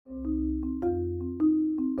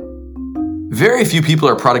Very few people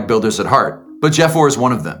are product builders at heart, but Jeff Orr is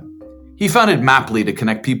one of them. He founded Maply to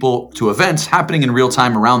connect people to events happening in real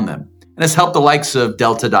time around them, and has helped the likes of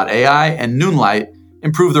Delta.ai and Noonlight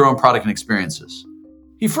improve their own product and experiences.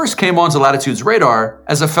 He first came onto Latitude's radar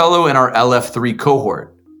as a fellow in our LF3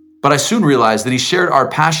 cohort, but I soon realized that he shared our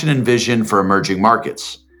passion and vision for emerging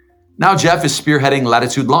markets. Now Jeff is spearheading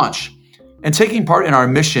Latitude Launch and taking part in our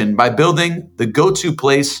mission by building the go-to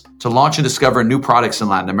place to launch and discover new products in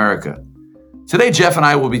Latin America. Today, Jeff and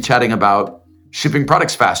I will be chatting about shipping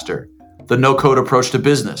products faster, the no-code approach to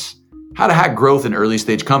business, how to hack growth in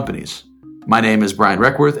early-stage companies. My name is Brian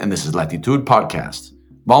Reckworth, and this is Latitude Podcast.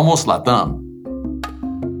 Vamos Latam.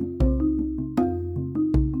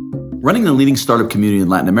 Running the leading startup community in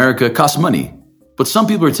Latin America costs money, but some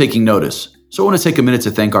people are taking notice, so I want to take a minute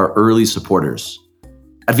to thank our early supporters.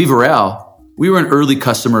 At Viva Real, we were an early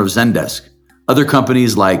customer of Zendesk. Other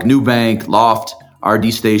companies like Nubank, Loft,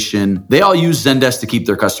 RD Station, they all use Zendesk to keep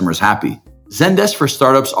their customers happy. Zendesk for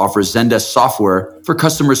Startups offers Zendesk software for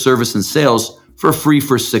customer service and sales for free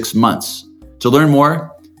for 6 months. To learn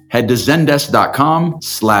more, head to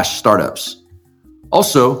zendesk.com/startups.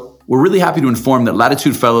 Also, we're really happy to inform that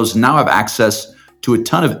Latitude Fellows now have access to a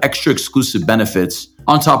ton of extra exclusive benefits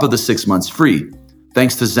on top of the 6 months free,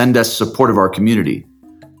 thanks to Zendesk's support of our community.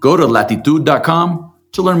 Go to latitude.com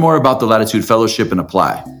to learn more about the Latitude Fellowship and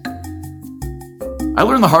apply. I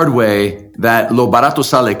learned the hard way that lo barato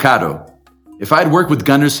sale caro. If I'd worked with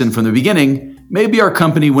Gunderson from the beginning, maybe our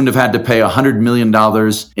company wouldn't have had to pay $100 million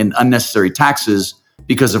in unnecessary taxes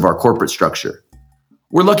because of our corporate structure.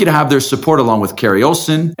 We're lucky to have their support along with Carrie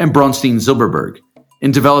Olsen and Bronstein Zilberberg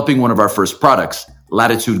in developing one of our first products,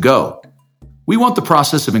 Latitude Go. We want the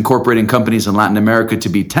process of incorporating companies in Latin America to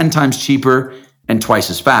be 10 times cheaper and twice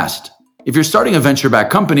as fast. If you're starting a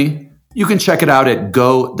venture-backed company, you can check it out at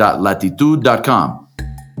go.latitude.com.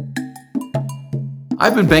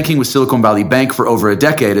 I've been banking with Silicon Valley Bank for over a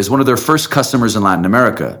decade as one of their first customers in Latin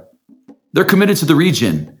America. They're committed to the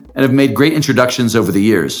region and have made great introductions over the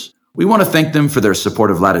years. We want to thank them for their support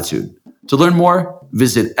of Latitude. To learn more,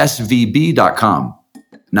 visit svb.com.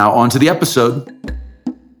 Now on to the episode.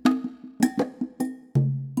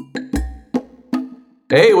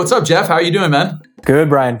 Hey, what's up, Jeff? How are you doing, man? Good,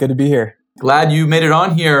 Brian. Good to be here. Glad you made it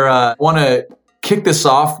on here. I want to kick this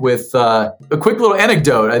off with a quick little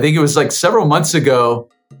anecdote. I think it was like several months ago,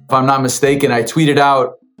 if I'm not mistaken, I tweeted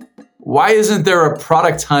out, why isn't there a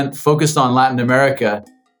product hunt focused on Latin America?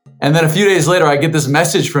 And then a few days later, I get this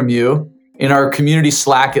message from you in our community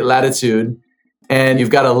Slack at Latitude, and you've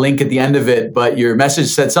got a link at the end of it, but your message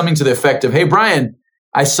said something to the effect of, hey, Brian,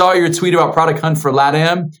 I saw your tweet about product hunt for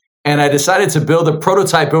LATAM, and I decided to build a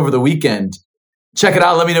prototype over the weekend. Check it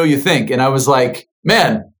out. Let me know what you think. And I was like,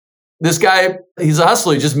 man, this guy, he's a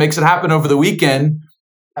hustler. He just makes it happen over the weekend.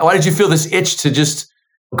 Why did you feel this itch to just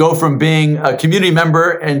go from being a community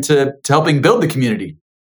member and to helping build the community?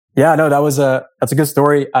 Yeah, no, that's a good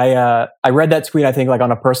story. I read that tweet, I think, like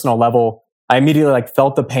on a personal level. I immediately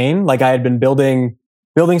felt the pain. Like I had been building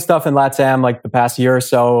stuff in LATAM like the past year or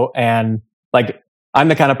so. And like, I'm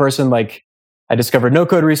the kind of person, like I discovered no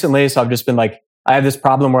code recently. So I've just been like, I have this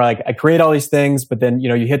problem where like I create all these things, but then,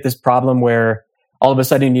 you hit this problem where all of a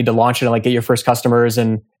sudden you need to launch it and like get your first customers.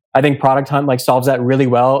 And I think Product Hunt like solves that really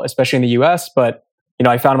well, especially in the US. But,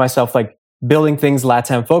 I found myself like building things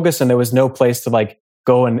LATAM focused, and there was no place to like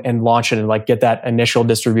go and launch it and like get that initial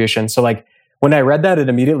distribution. So like when I read that, it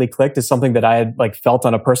immediately clicked as something that I had like felt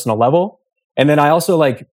on a personal level. And then I also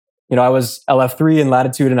like, I was LF3 in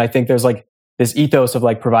Latitude, and I think there's like this ethos of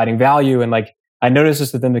like providing value. And like I noticed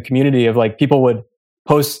this within the community of like people would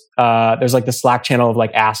post, there's like the Slack channel of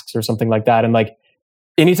like asks or something like that. And like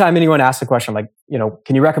anytime anyone asks a question, like,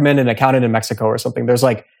 can you recommend an accountant in Mexico or something? There's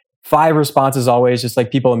like 5 responses always, just like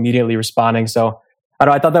people immediately responding. So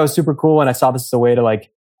I thought that was super cool. And I saw this as a way to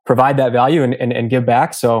like provide that value and give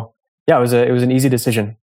back. So yeah, it was an easy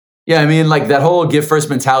decision. Yeah. I mean, like that whole give first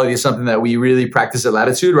mentality is something that we really practice at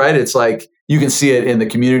Latitude, right? It's like, you can see it in the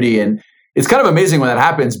community, and it's kind of amazing when that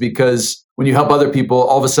happens, because when you help other people,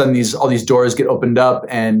 all of a sudden all these doors get opened up,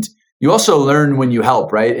 and you also learn when you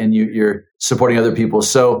help, right? And you're supporting other people.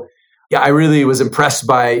 So yeah, I really was impressed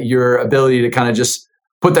by your ability to kind of just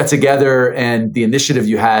put that together and the initiative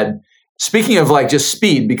you had. Speaking of like just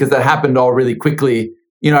speed, because that happened all really quickly,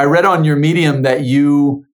 I read on your Medium that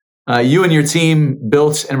you and your team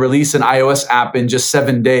built and released an iOS app in just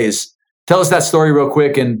 7 days. Tell us that story real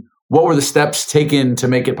quick, and what were the steps taken to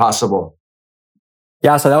make it possible?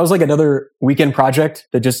 Yeah, so that was like another weekend project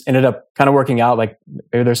that just ended up kind of working out. Like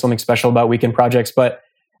maybe there's something special about weekend projects, but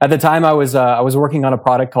at the time I was working on a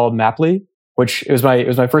product called Maply, which it was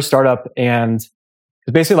my first startup, and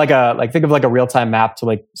it's basically think of like a real-time map to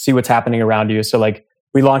like see what's happening around you. So like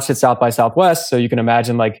we launched at South by Southwest. So you can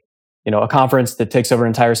imagine like, a conference that takes over an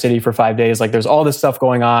entire city for 5 days. Like there's all this stuff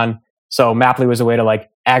going on. So Maply was a way to like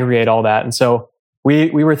aggregate all that. And so we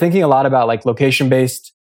were thinking a lot about like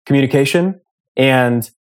location-based communication. And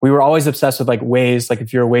we were always obsessed with like Waze. Like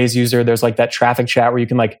if you're a Waze user, there's like that traffic chat where you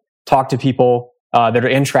can like talk to people that are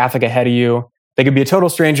in traffic ahead of you. They could be a total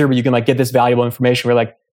stranger, but you can like get this valuable information. We're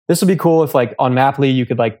like, this would be cool if like on Maply, you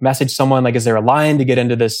could like message someone, like, is there a line to get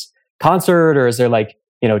into this concert? Or is there like,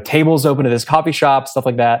 tables open to this coffee shop, stuff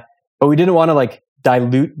like that. But we didn't want to like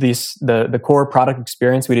dilute the core product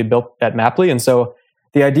experience we had built at Maply. And so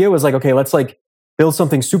the idea was like, okay, let's like build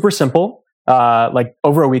something super simple, like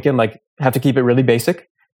over a weekend, like have to keep it really basic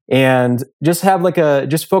and just have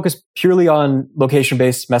just focus purely on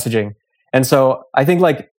location-based messaging. And so I think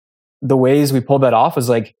like the ways we pulled that off was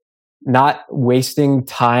like not wasting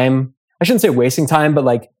time. I shouldn't say wasting time, but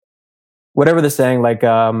like whatever the saying, like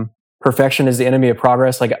perfection is the enemy of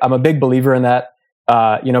progress. Like I'm a big believer in that.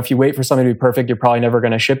 If you wait for something to be perfect, you're probably never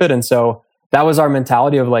going to ship it. And so that was our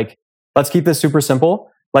mentality of like, let's keep this super simple.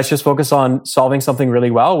 Let's just focus on solving something really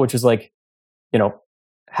well, which is like,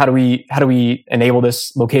 how do we enable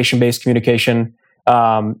this location-based communication?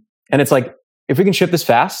 And it's like, if we can ship this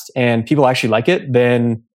fast and people actually like it,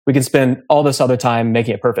 then we can spend all this other time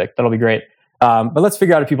making it perfect. That'll be great. But let's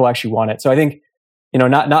figure out if people actually want it. So I think,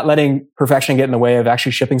 not letting perfection get in the way of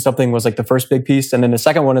actually shipping something was like the first big piece. And then the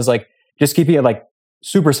second one is like, just keeping it like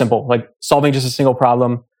super simple, like solving just a single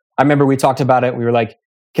problem. I remember we talked about it. We were like,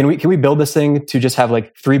 can we build this thing to just have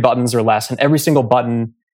like 3 buttons or less? And every single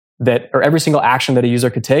button or every single action that a user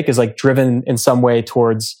could take is like driven in some way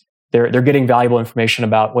towards they're getting valuable information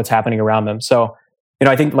about what's happening around them. So,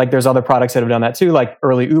 I think like there's other products that have done that too, like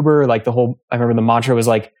early Uber, like I remember the mantra was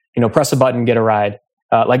like, press a button, get a ride.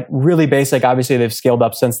 Like really basic. Obviously they've scaled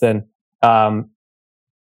up since then. But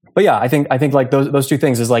yeah, I think like those 2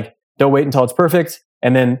 things is like, don't wait until it's perfect.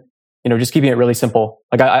 And then, just keeping it really simple.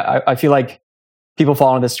 Like I feel like people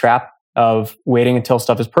fall into this trap of waiting until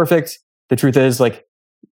stuff is perfect. The truth is like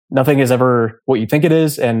nothing is ever what you think it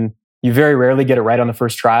is. And you very rarely get it right on the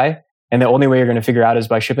first try. And the only way you're going to figure out is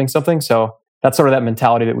by shipping something. So that's sort of that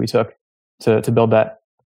mentality that we took to build that.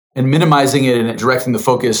 And minimizing it and directing the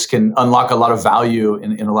focus can unlock a lot of value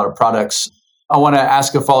in a lot of products. I want to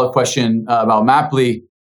ask a follow-up question about Maply.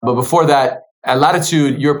 But before that, at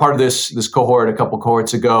Latitude, you're part of this cohort a couple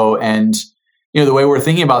cohorts ago. And the way we're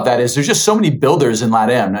thinking about that is there's just so many builders in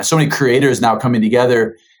LATAM, so many creators now coming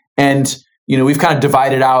together. And we've kind of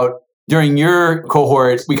divided out during your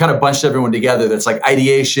cohort, we kind of bunched everyone together. That's like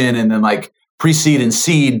ideation and then like pre-seed and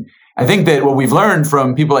seed. I think that what we've learned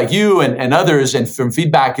from people like you and others and from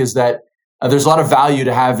feedback is that there's a lot of value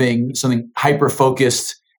to having something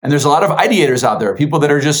hyper-focused. And there's a lot of ideators out there, people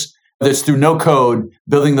that are just, that's through no code,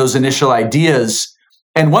 building those initial ideas.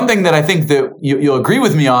 And one thing that I think that you'll agree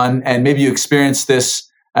with me on, and maybe you experienced this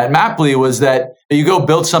at Maply, was that you go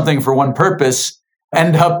build something for one purpose,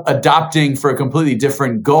 end up adopting for completely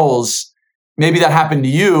different goals. Maybe that happened to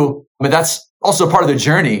you, but that's also part of the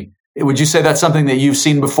journey. Would you say that's something that you've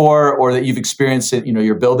seen before or that you've experienced in,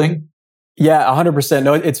 you're building? Yeah, 100%.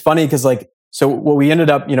 No, it's funny because so what we ended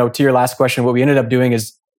up, to your last question, what we ended up doing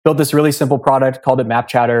is built this really simple product, called it Map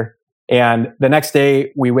Chatter. And the next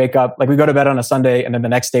day we wake up, like we go to bed on a Sunday, and then the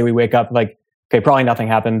next day we wake up like, okay, probably nothing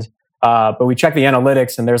happened. But we check the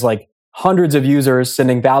analytics and there's like hundreds of users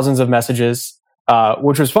sending thousands of messages,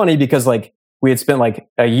 which was funny because like we had spent like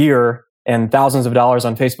a year and thousands of dollars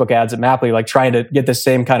on Facebook ads at Maply, like trying to get the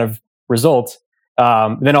same kind of result.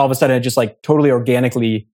 Then all of a sudden it just like totally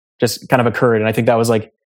organically just kind of occurred. And I think that was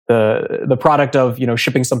like the product of,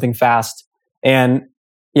 shipping something fast. And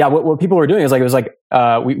yeah, what people were doing is like, it was like,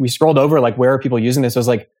 we scrolled over, like, where are people using this? It was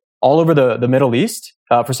like all over the Middle East.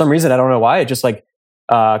 For some reason, I don't know why, it just like,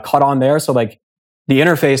 caught on there. So like the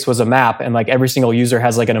interface was a map, and like every single user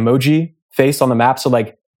has like an emoji face on the map. So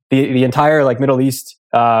like the entire like Middle East,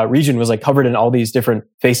 region was like covered in all these different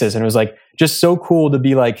faces. And it was like, just so cool to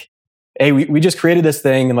be like, hey, we just created this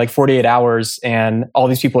thing in like 48 hours and all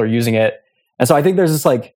these people are using it. And so I think there's this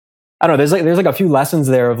like, I don't know, there's like a few lessons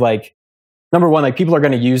there of like, number one, like people are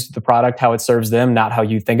going to use the product how it serves them, not how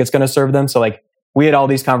you think it's going to serve them. So like we had all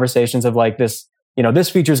these conversations of like this, this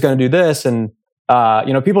feature is going to do this. And,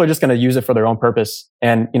 people are just going to use it for their own purpose.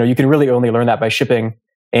 And, you can really only learn that by shipping.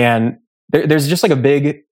 And there's just like a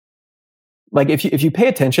big, like if you pay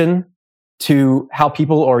attention to how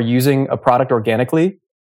people are using a product organically,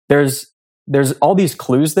 there's all these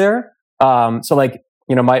clues there. So like,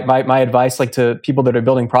 my advice like to people that are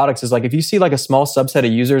building products is like, if you see like a small subset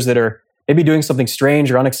of users that are maybe doing something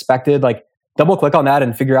strange or unexpected, like double click on that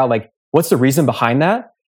and figure out like, what's the reason behind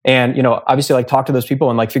that? And, obviously like talk to those people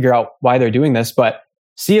and like figure out why they're doing this, but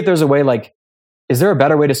see if there's a way like, is there a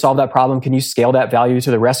better way to solve that problem? Can you scale that value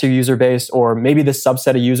to the rest of your user base? Or maybe this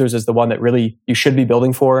subset of users is the one that really you should be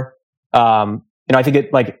building for. I think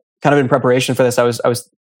it like kind of in preparation for this, I was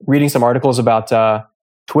reading some articles about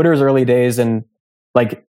Twitter's early days, and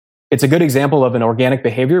like it's a good example of an organic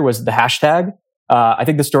behavior was the hashtag. I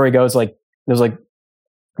think the story goes like there's like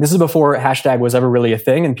this is before hashtag was ever really a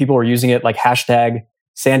thing, and people were using it like hashtag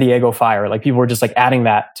San Diego fire. Like people were just like adding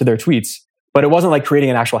that to their tweets, but it wasn't like creating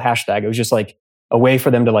an actual hashtag. It was just like a way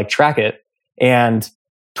for them to like track it. And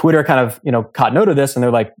Twitter kind of, caught note of this, and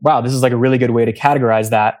they're like, wow, this is like a really good way to categorize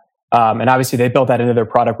that. And obviously they built that into their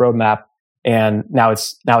product roadmap, and now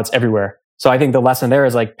it's everywhere. So I think the lesson there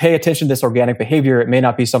is like, pay attention to this organic behavior. It may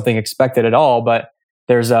not be something expected at all, but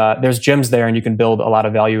there's gems there, and you can build a lot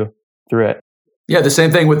of value through it. Yeah. The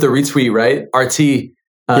same thing with the retweet, right? RT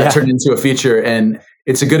turned into a feature, and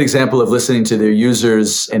it's a good example of listening to their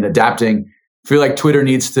users and adapting. I feel like Twitter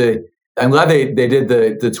needs to, I'm glad they did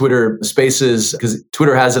the Twitter Spaces, because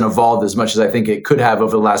Twitter hasn't evolved as much as I think it could have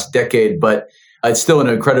over the last decade, but it's still an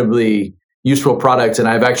incredibly useful product. And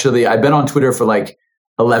I've been on Twitter for like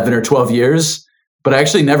 11 or 12 years, but I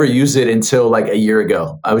actually never used it until like a year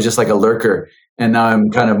ago. I was just like a lurker, and now I'm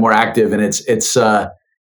kind of more active, and it's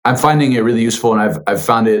I'm finding it really useful, and I've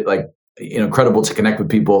found it like incredible to connect with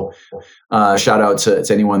people. Shout out to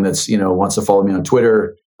anyone that's wants to follow me on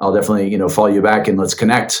Twitter. I'll definitely follow you back, and let's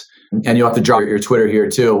connect. And you'll have to drop your Twitter here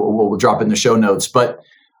too. We'll drop it in the show notes. But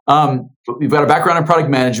you've got a background in product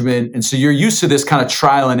management, and so you're used to this kind of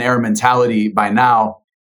trial and error mentality by now.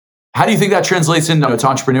 How do you think that translates into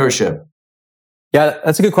entrepreneurship? Yeah,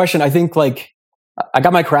 that's a good question. I think like I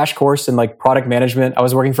got my crash course in like product management. I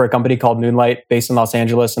was working for a company called Moonlight based in Los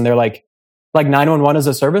Angeles, and they're like 911 as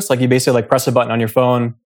a service. Like you basically like press a button on your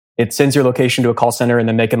phone, it sends your location to a call center, and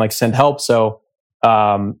then they can like send help. So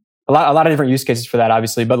a lot of different use cases for that,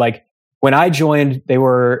 obviously. But like when I joined, they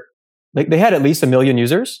had at least 1 million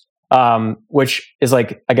users, which is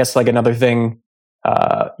like, I guess like another thing,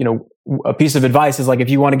 a piece of advice is like, if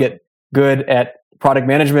you want to get good at product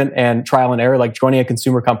management and trial and error, like joining a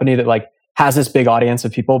consumer company that like has this big audience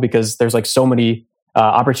of people, because there's like so many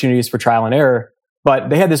opportunities for trial and error. But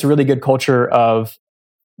they had this really good culture of,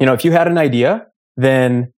 if you had an idea,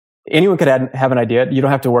 then anyone could have an idea. You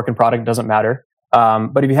don't have to work in product, it doesn't matter.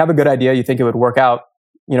 But if you have a good idea, you think it would work out,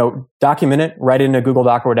 document it, write it in a Google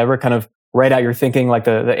Doc or whatever, kind of write out your thinking, like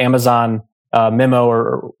the Amazon memo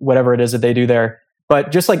or whatever it is that they do there.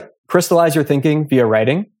 But just like crystallize your thinking via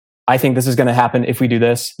writing. I think this is going to happen if we do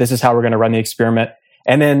this. This is how we're going to run the experiment.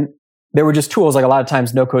 And then there were just tools, like a lot of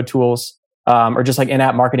times no code tools, or just like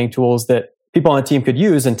in-app marketing tools that people on the team could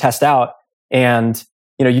use and test out. And,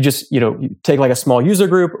 you take like a small user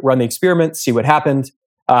group, run the experiment, see what happened.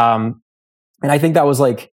 And I think that was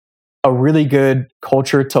like a really good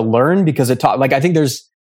culture to learn, because it taught, like, I think there's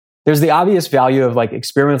the obvious value of like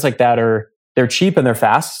experiments like that they're cheap and they're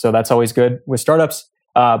fast. So that's always good with startups.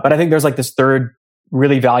 But I think there's like this third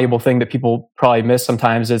really valuable thing that people probably miss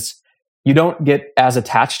sometimes is you don't get as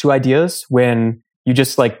attached to ideas when you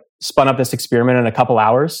just like spun up this experiment in a couple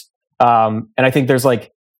hours. And I think there's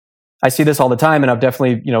like, I see this all the time, and I've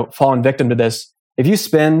definitely, fallen victim to this. If you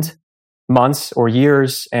spend months or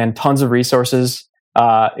years and tons of resources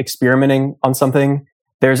experimenting on something,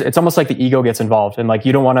 it's almost like the ego gets involved, and like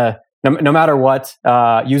you don't want to, no matter what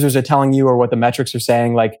users are telling you or what the metrics are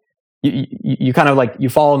saying, like you kind of like you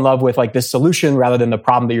fall in love with like this solution rather than the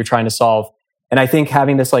problem that you're trying to solve. And I think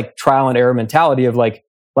having this like trial and error mentality of like,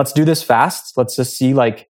 let's do this fast, let's just see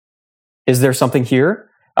like, is there something here?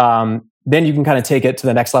 Then you can kind of take it to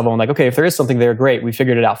the next level and like, okay, if there is something there, great, we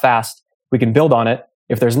figured it out fast, we can build on it.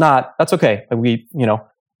 If there's not, that's okay. Like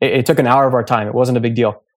it took an hour of our time. It wasn't a big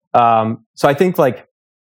deal. So I think like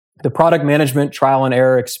the product management, trial and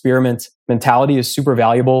error, experiment mentality is super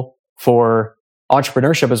valuable for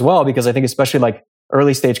entrepreneurship as well, because I think especially like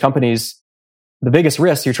early stage companies, the biggest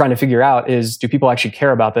risk you're trying to figure out is, do people actually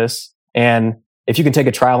care about this? And if you can take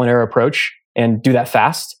a trial and error approach and do that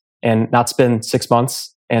fast and not spend 6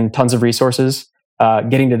 months and tons of resources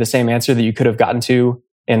getting to the same answer that you could have gotten to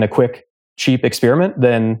in a quick, cheap experiment,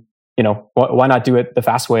 then why not do it the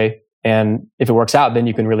fast way? And if it works out, then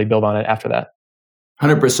you can really build on it after that.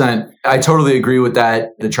 100%. I totally agree with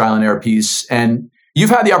that, the trial and error piece. And you've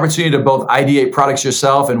had the opportunity to both ideate products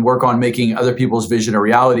yourself and work on making other people's vision a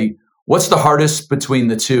reality. What's the hardest between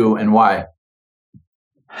the two, and why?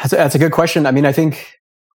 That's a good question. I mean, I think,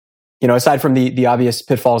 aside from the obvious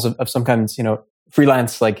pitfalls of sometimes,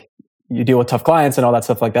 freelance, like you deal with tough clients and all that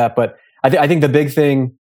stuff like that. But I think the big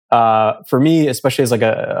thing for me, especially as like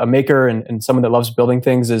a maker and someone that loves building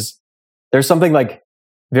things, is there's something like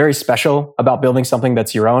very special about building something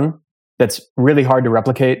that's your own, that's really hard to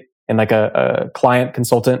replicate in like a client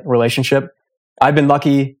consultant relationship. I've been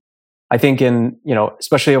lucky, I think, in,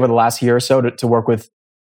 especially over the last year or so to work with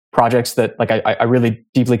projects that like I really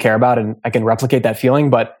deeply care about, and I can replicate that feeling.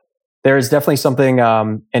 But there is definitely something,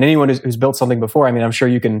 and anyone who's built something before, I mean, I'm sure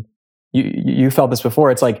you felt this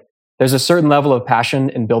before. It's like there's a certain level of passion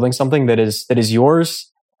in building something that is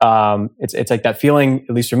yours. It's like that feeling,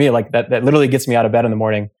 at least for me, like that literally gets me out of bed in the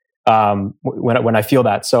morning when I feel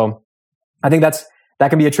that. So I think that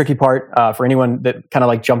can be a tricky part for anyone that kind of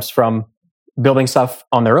like jumps from building stuff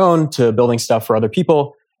on their own to building stuff for other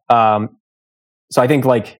people. So I think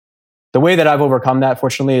like the way that I've overcome that,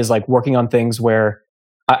 fortunately, is like working on things where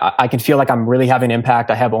I can feel like I'm really having impact.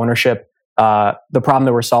 I have ownership. The problem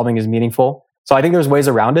that we're solving is meaningful. So I think there's ways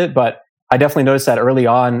around it, but I definitely noticed that early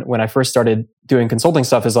on when I first started doing consulting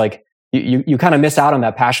stuff, is like you kind of miss out on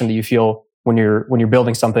that passion that you feel when you're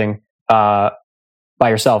building something by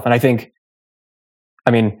yourself. And I think,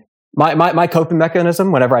 I mean, my coping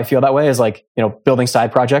mechanism whenever I feel that way is like, building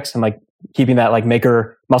side projects and like keeping that like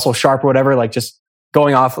maker muscle sharp or whatever, like just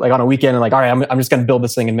going off like on a weekend and like, all right, I'm just going to build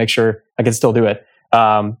this thing and make sure I can still do it.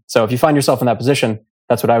 So if you find yourself in that position,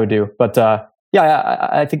 that's what I would do. But yeah,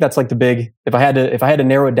 I think that's like the big, if I had to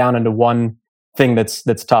narrow it down into one thing that's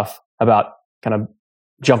tough about kind of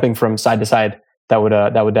jumping from side to side, that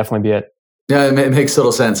would definitely be it. Yeah, it makes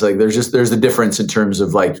total sense. Like there's the difference in terms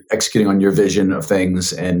of like executing on your vision of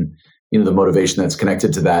things and, the motivation that's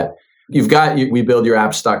connected to that. You've got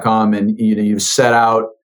WeBuildYourApps.com, and you've set out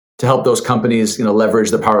to help those companies,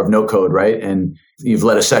 leverage the power of no code, right? And you've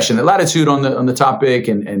led a session at Latitude on the topic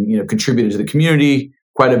and contributed to the community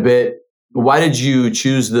quite a bit. Why did you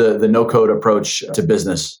choose the no code approach to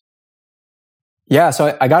business? Yeah,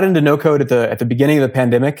 so I got into no code at the beginning of the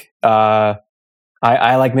pandemic. I,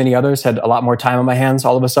 like many others, had a lot more time on my hands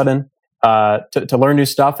all of a sudden to learn new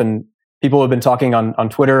stuff. And people have been talking on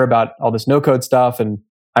Twitter about all this no code stuff. And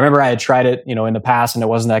I remember I had tried it, in the past, and it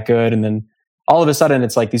wasn't that good. And then all of a sudden,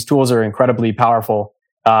 it's like these tools are incredibly powerful.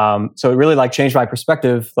 So it really like changed my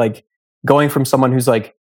perspective, like going from someone who's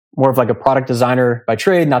like more of like a product designer by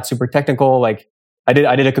trade, not super technical. Like I did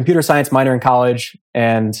a computer science minor in college,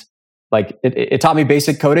 and like it taught me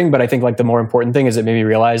basic coding. But I think like the more important thing is it made me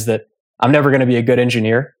realize that I'm never going to be a good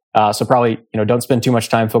engineer. So probably, don't spend too much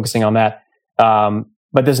time focusing on that.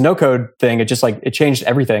 But this no code thing, it changed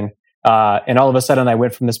everything. And all of a sudden I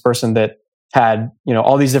went from this person that had,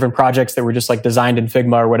 all these different projects that were just like designed in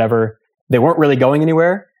Figma or whatever. They weren't really going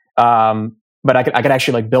anywhere. But I could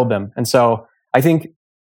actually like build them. And so I think,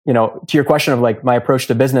 to your question of like my approach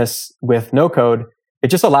to business with no code, it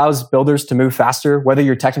just allows builders to move faster, whether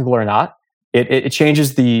you're technical or not. It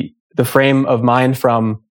changes the frame of mind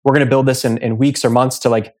from we're going to build this in weeks or months to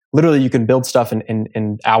like literally you can build stuff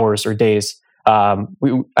in hours or days. I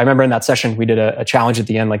remember in that session we did a challenge at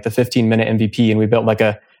the end, like the 15-minute MVP, and we built like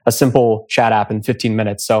a simple chat app in 15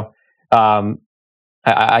 minutes. So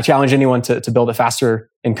I challenge anyone to build it faster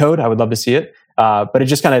in code. I would love to see it, but it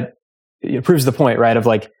just kind of proves the point, right? Of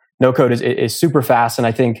like no code is super fast, and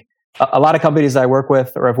I think a lot of companies I work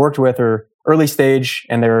with or I've worked with are early stage,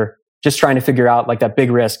 and they're just trying to figure out like that big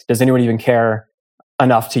risk. Does anyone even care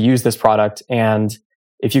enough to use this product? And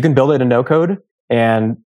if you can build it in no code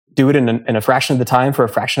and do it in a fraction of the time for a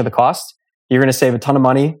fraction of the cost, you're going to save a ton of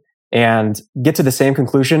money and get to the same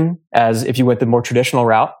conclusion as if you went the more traditional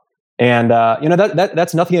route. And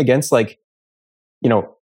that's nothing against like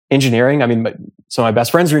engineering. I mean, some of my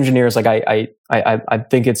best friends are engineers. Like I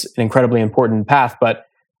think it's an incredibly important path. But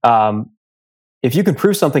if you can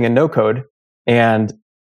prove something in no code and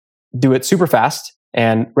do it super fast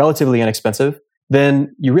and relatively inexpensive,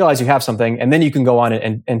 then you realize you have something, and then you can go on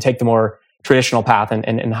and take the more traditional path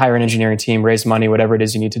and hire an engineering team, raise money, whatever it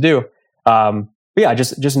is you need to do. But yeah,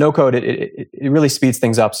 just no code, it really speeds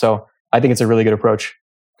things up. So I think it's a really good approach.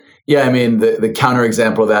 Yeah, I mean, the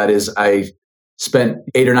counterexample of that is I spent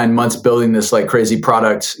 8 or 9 months building this like crazy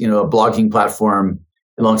product, a blogging platform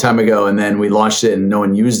a long time ago, and then we launched it and no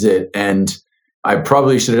one used it. And I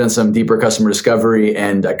probably should have done some deeper customer discovery,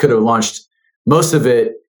 and I could have launched most of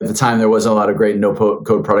it. At the time, there wasn't a lot of great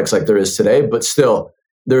no-code products like there is today, but still,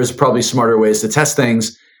 there's probably smarter ways to test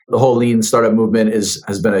things. The whole lean startup movement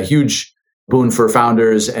has been a huge boon for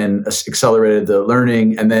founders and accelerated the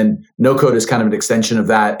learning. And then no-code is kind of an extension of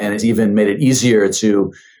that, and it's even made it easier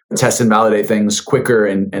to test and validate things quicker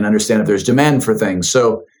and understand if there's demand for things.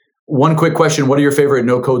 So one quick question, what are your favorite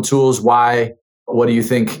no-code tools? Why? What do you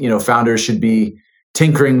think founders should be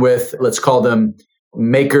tinkering with? Let's call them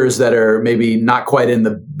makers that are maybe not quite in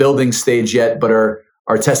the building stage yet, but are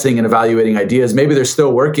testing and evaluating ideas. Maybe they're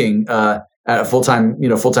still working at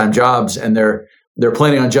full-time jobs, and they're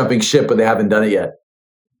planning on jumping ship, but they haven't done it yet.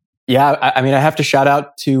 Yeah, I mean, I have to shout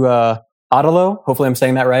out to Otalo. Hopefully, I'm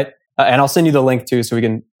saying that right. And I'll send you the link too, so we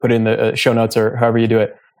can put it in the show notes or however you do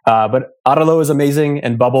it. But Otalo is amazing,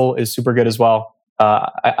 and Bubble is super good as well.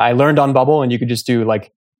 I learned on Bubble, and you could just do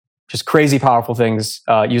just crazy powerful things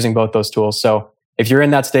using both those tools. So if you're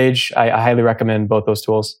in that stage, I highly recommend both those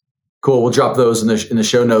tools. Cool. We'll drop those in the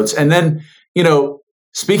show notes. And then,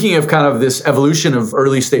 speaking of kind of this evolution of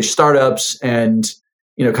early stage startups and,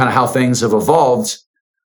 kind of how things have evolved,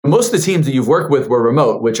 most of the teams that you've worked with were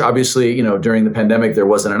remote, which obviously, during the pandemic, there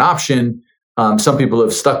wasn't an option. Some people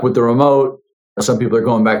have stuck with the remote. Some people are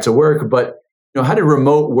going back to work. But, how did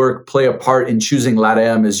remote work play a part in choosing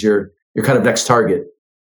LATAM as your kind of next target?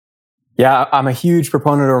 Yeah, I'm a huge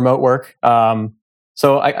proponent of remote work.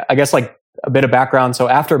 So I guess a bit of background. So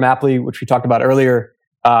after Maply, which we talked about earlier,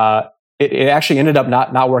 it actually ended up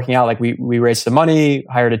not working out. We raised some money,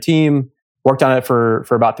 hired a team, worked on it for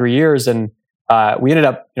about 3 years, and we ended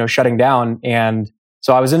up shutting down. And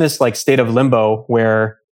so I was in this state of limbo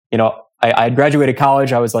where I had graduated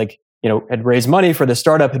college. I was had raised money for the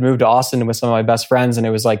startup, had moved to Austin with some of my best friends, and it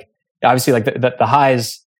was obviously the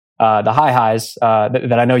highs, the high highs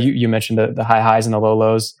that I know you mentioned the high highs and the low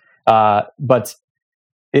lows, but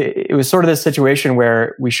it was sort of this situation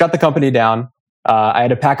where we shut the company down. I had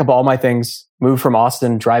to pack up all my things, move from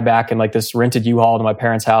Austin, drive back in this rented U-Haul to my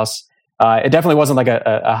parents' house. It definitely wasn't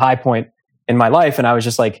a high point in my life. And I was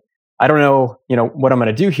just I don't know, what I'm going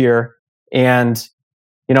to do here. And,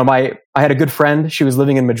 I had a good friend. She was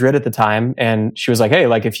living in Madrid at the time. And she was like, hey,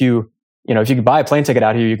 if you could buy a plane ticket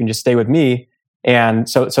out here, you can just stay with me. And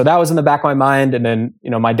so that was in the back of my mind. And then,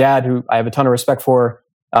 my dad, who I have a ton of respect for,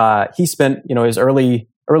 he spent, his early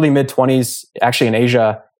mid 20s actually in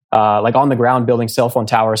Asia, on the ground building cell phone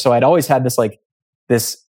towers. So I'd always had this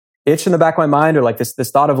this itch in the back of my mind, or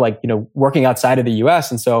this thought of working outside of the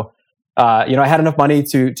US. And so I had enough money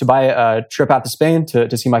to buy a trip out to Spain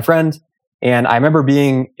to see my friend. And I remember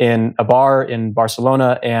being in a bar in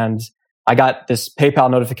Barcelona, and I got this PayPal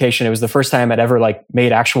notification. It was the first time I'd ever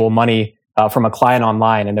made actual money from a client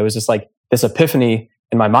online, and there was just this epiphany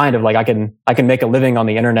in my mind of I can make a living on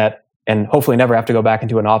the internet and hopefully never have to go back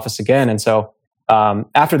into an office again. And so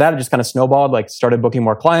after that, it just kind of snowballed. Started booking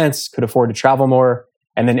more clients, could afford to travel more,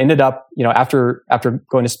 and then ended up after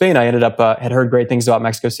going to Spain, I ended up had heard great things about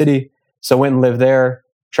Mexico City, so went and lived there.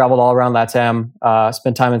 Traveled all around LATAM,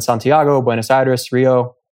 spent time in Santiago, Buenos Aires,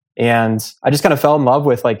 Rio, and I just kind of fell in love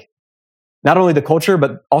with not only the culture,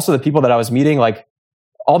 but also the people that I was meeting.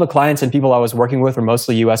 All the clients and people I was working with were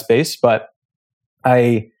mostly US based, but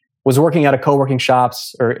I was working at a co-working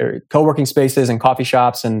shops or co-working spaces and coffee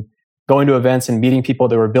shops, and going to events and meeting people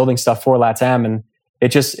that were building stuff for LATAM. And it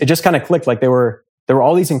just kind of clicked. There were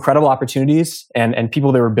all these incredible opportunities and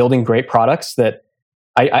people that were building great products that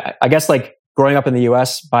I guess growing up in the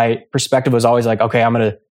US, my perspective was always okay, I'm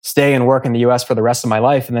going to stay and work in the US for the rest of my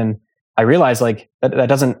life. And then I realized that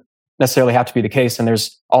doesn't necessarily have to be the case. And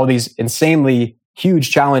there's all these insanely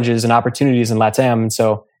huge challenges and opportunities in LATAM. And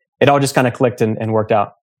so it all just kind of clicked and worked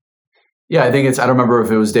out. Yeah, I think I don't remember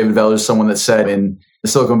if it was David Vell or someone that said in the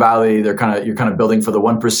Silicon Valley, you're kind of building for the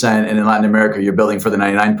 1%, and in Latin America, you're building for the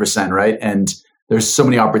 99%, right? And there's so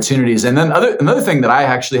many opportunities. And then another thing that I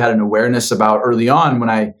actually had an awareness about early on when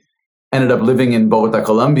I ended up living in Bogota,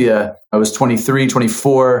 Colombia. I was 23,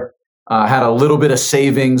 24, had a little bit of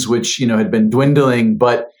savings, which, had been dwindling.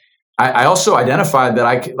 But I also identified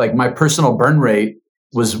that my personal burn rate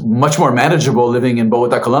was much more manageable living in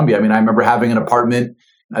Bogota, Colombia. I mean, I remember having an apartment.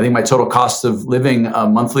 I think my total cost of living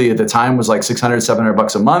monthly at the time was $600,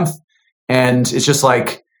 $700 a month. And it's just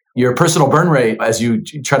your personal burn rate as you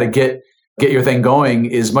try to get your thing going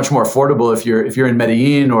is much more affordable if you're in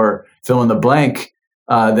Medellin or fill in the blank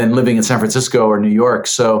than living in San Francisco or New York.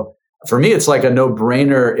 So for me, it's a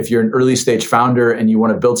no-brainer if you're an early stage founder and you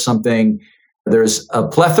want to build something. There's a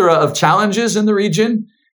plethora of challenges in the region,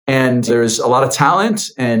 and there's a lot of talent.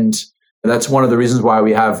 And that's one of the reasons why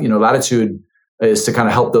we have, Latitude, is to kind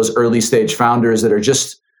of help those early stage founders that are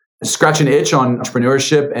just scratching an itch on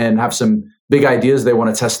entrepreneurship and have some big ideas they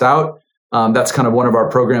want to test out. That's kind of one of our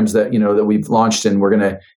programs that we've launched, and we're going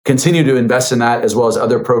to continue to invest in that, as well as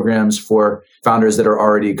other programs for founders that are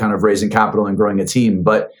already kind of raising capital and growing a team.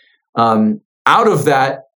 But out of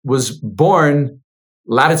that was born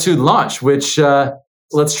Latitude Launch, which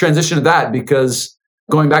let's transition to that, because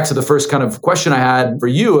going back to the first kind of question I had for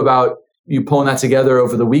you about you pulling that together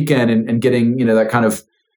over the weekend and getting that kind of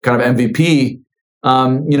MVP.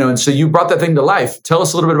 And so you brought that thing to life. Tell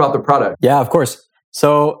us a little bit about the product. Yeah, of course.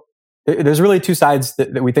 So there's really two sides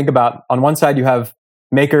that we think about. On one side, you have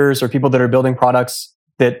makers or people that are building products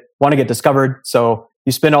that want to get discovered. So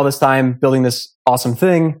you spend all this time building this awesome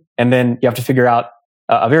thing, and then you have to figure out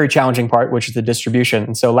a very challenging part, which is the distribution.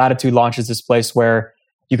 And so Latitude launches this place where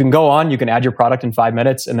you can go on, you can add your product in 5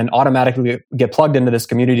 minutes, and then automatically get plugged into this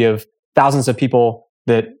community of thousands of people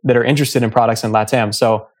that are interested in products in LATAM.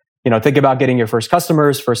 So, think about getting your first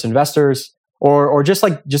customers, first investors, or just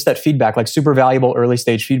that feedback, like super valuable early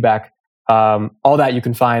stage feedback. All that you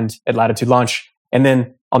can find at Latitude Launch. And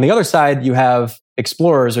then on the other side, you have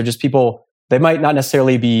explorers, or just people, they might not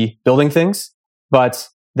necessarily be building things, but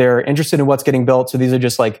they're interested in what's getting built. So these are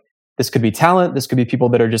just this could be talent. This could be people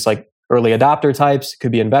that are just early adopter types. It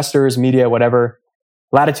could be investors, media, whatever.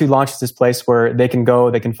 Latitude Launch is this place where they can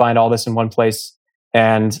go, they can find all this in one place.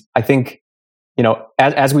 And I think,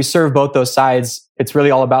 as we serve both those sides, it's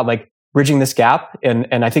really all about bridging this gap.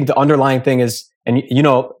 And I think the underlying thing is, and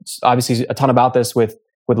obviously a ton about this with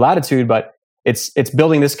Latitude, but it's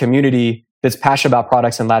building this community that's passionate about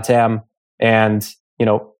products in LATAM. And,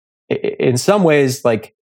 in some ways,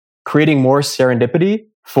 creating more serendipity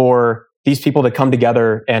for these people to come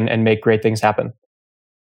together and make great things happen.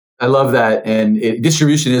 I love that. And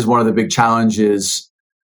distribution is one of the big challenges.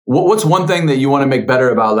 What's one thing that you want to make better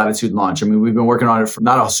about Latitude Launch? I mean, we've been working on it for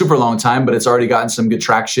not a super long time, but it's already gotten some good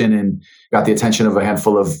traction and got the attention of a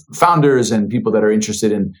handful of founders and people that are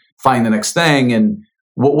interested in finding the next thing. And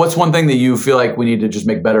what's one thing that you feel like we need to just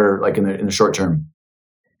make better, in the short term?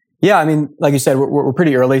 Yeah, I mean, like you said, we're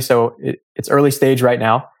pretty early, so it's early stage right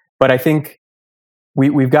now. But I think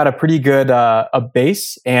we've got a pretty good a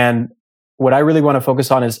base, and what I really want to focus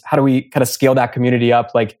on is how do we kind of scale that community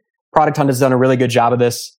up? Product Hunt has done a really good job of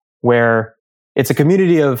this, where it's a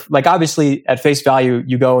community of obviously at face value,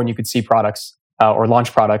 you go and you could see products or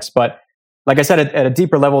launch products. But like I said, at a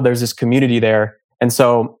deeper level, there's this community there. And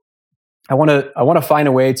so I want to find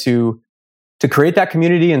a way to create that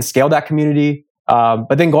community and scale that community.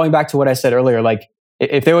 But then going back to what I said earlier,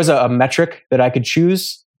 if there was a metric that I could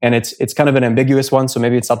choose, and it's kind of an ambiguous one, so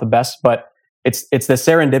maybe it's not the best, but it's the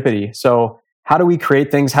serendipity. So how do we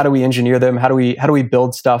create things? How do we engineer them? How do we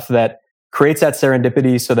build stuff that creates that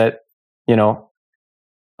serendipity so that,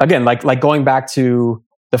 again, like going back to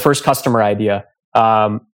the first customer idea,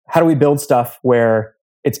 how do we build stuff where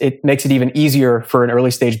it makes it even easier for an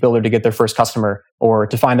early stage builder to get their first customer, or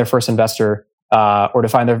to find their first investor, or to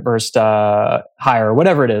find their first hire, or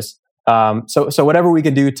whatever it is. So whatever we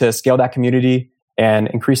can do to scale that community and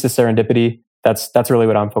increase the serendipity, that's really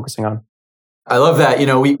what I'm focusing on. I love that.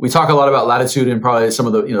 We talk a lot about Latitude and probably some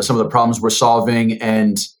of the problems we're solving,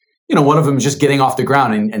 and one of them is just getting off the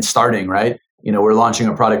ground and starting, right? We're launching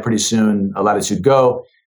a product pretty soon, a Latitude Go,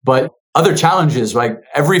 but other challenges,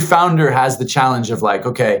 every founder has the challenge of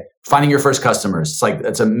okay, finding your first customers.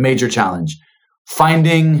 It's a major challenge.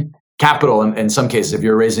 Finding capital in some cases, if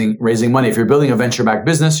you're raising money, if you're building a venture-backed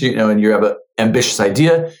business, and you have an ambitious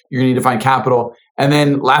idea, you're going to need to find capital. And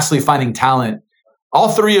then lastly, finding talent. All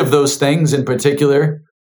three of those things in particular,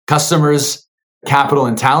 customers, capital,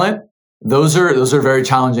 and talent, those are very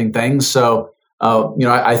challenging things. So,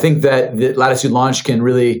 I think that the Latitude Launch can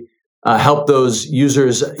really help those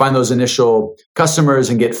users find those initial customers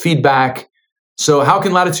and get feedback. So how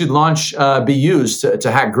can Latitude Launch be used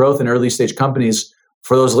to hack growth in early stage companies?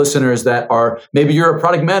 For those listeners that are, maybe you're a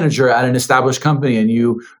product manager at an established company and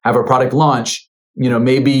you have a product launch,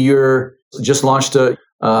 maybe you're just launched an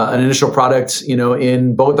initial product,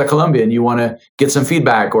 in Bogota, Colombia, and you want to get some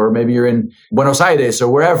feedback, or maybe you're in Buenos Aires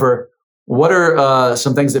or wherever. What are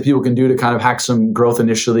some things that people can do to kind of hack some growth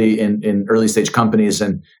initially in early stage companies,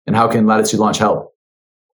 and how can Latitude Launch help?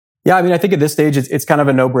 Yeah, I mean, I think at this stage, it's kind of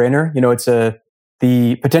a no-brainer. It's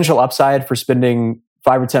the potential upside for spending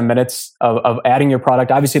 5 or 10 minutes of adding your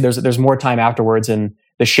product. Obviously, there's more time afterwards in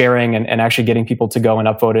the sharing and actually getting people to go and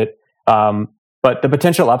upvote it. But the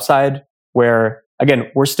potential upside where, again,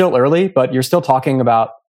 we're still early, but you're still talking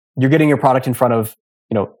about, you're getting your product in front of,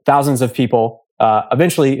 thousands of people.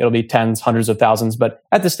 Eventually it'll be tens, hundreds of thousands. But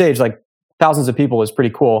at this stage, thousands of people is pretty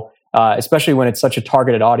cool, especially when it's such a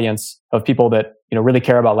targeted audience of people that, really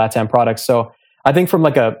care about LATAM products. So I think from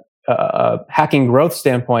a hacking growth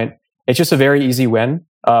standpoint, it's just a very easy win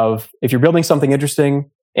of, if you're building something interesting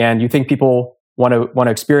and you think people want to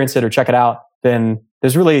experience it or check it out, then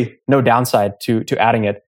there's really no downside to adding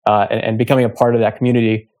it and becoming a part of that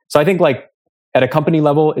community. So I think at a company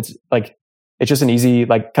level, it's just an easy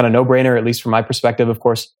kind of no brainer, at least from my perspective. Of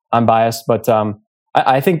course, I'm biased, but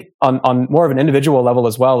I think on more of an individual level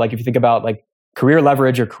as well. If you think about career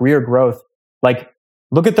leverage or career growth,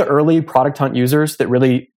 look at the early Product Hunt users that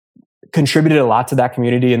really contributed a lot to that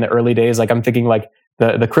community in the early days. Like I'm thinking like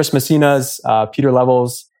the Chris Messinas, Peter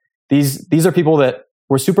Levels. These are people that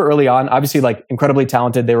were super early on, obviously like incredibly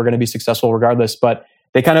talented. They were going to be successful regardless, but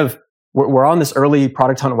they kind of were on this early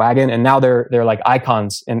Product Hunt wagon, and now they're like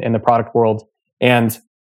icons in the product world. And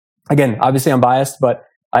again, obviously I'm biased, but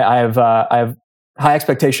I have high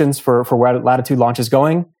expectations for where Latitude Launch is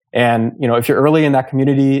going. And if you're early in that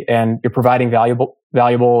community and you're providing valuable,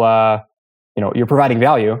 you're providing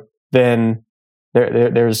value, then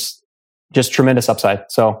there's just tremendous upside.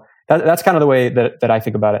 So that's kind of the way that I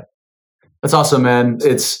think about it. That's awesome, man.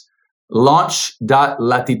 It's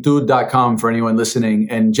launch.latitude.com for anyone listening.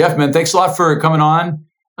 And Jeff, man, thanks a lot for coming on.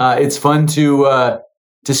 It's fun to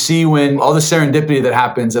see when all the serendipity that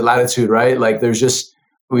happens at Latitude, right? Like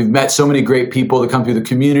we've met so many great people that come through the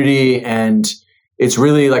community, and it's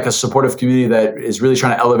really like a supportive community that is really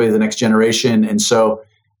trying to elevate the next generation. And so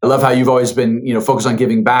I love how you've always been, focused on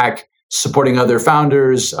giving back, supporting other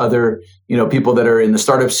founders, other, people that are in the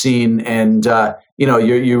startup scene. And,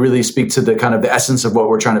 you really speak to the kind of the essence of what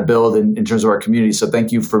we're trying to build in terms of our community. So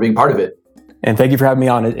thank you for being part of it. And thank you for having me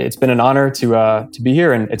on. It's been an honor to be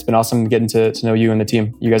here, and it's been awesome getting to know you and the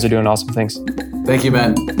team. You guys are doing awesome things. Thank you,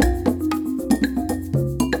 man.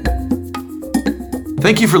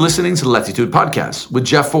 Thank you for listening to the Latitude Podcast with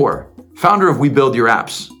Jeff Orr, founder of We Build Your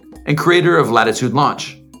Apps and creator of Latitude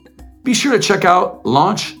Launch. Be sure to check out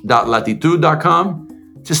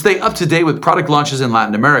launch.latitude.com to stay up to date with product launches in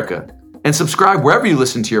Latin America, and subscribe wherever you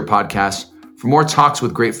listen to your podcasts for more talks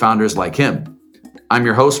with great founders like him. I'm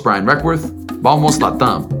your host, Brian Reckworth. Vamos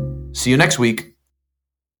Latam. See you next week.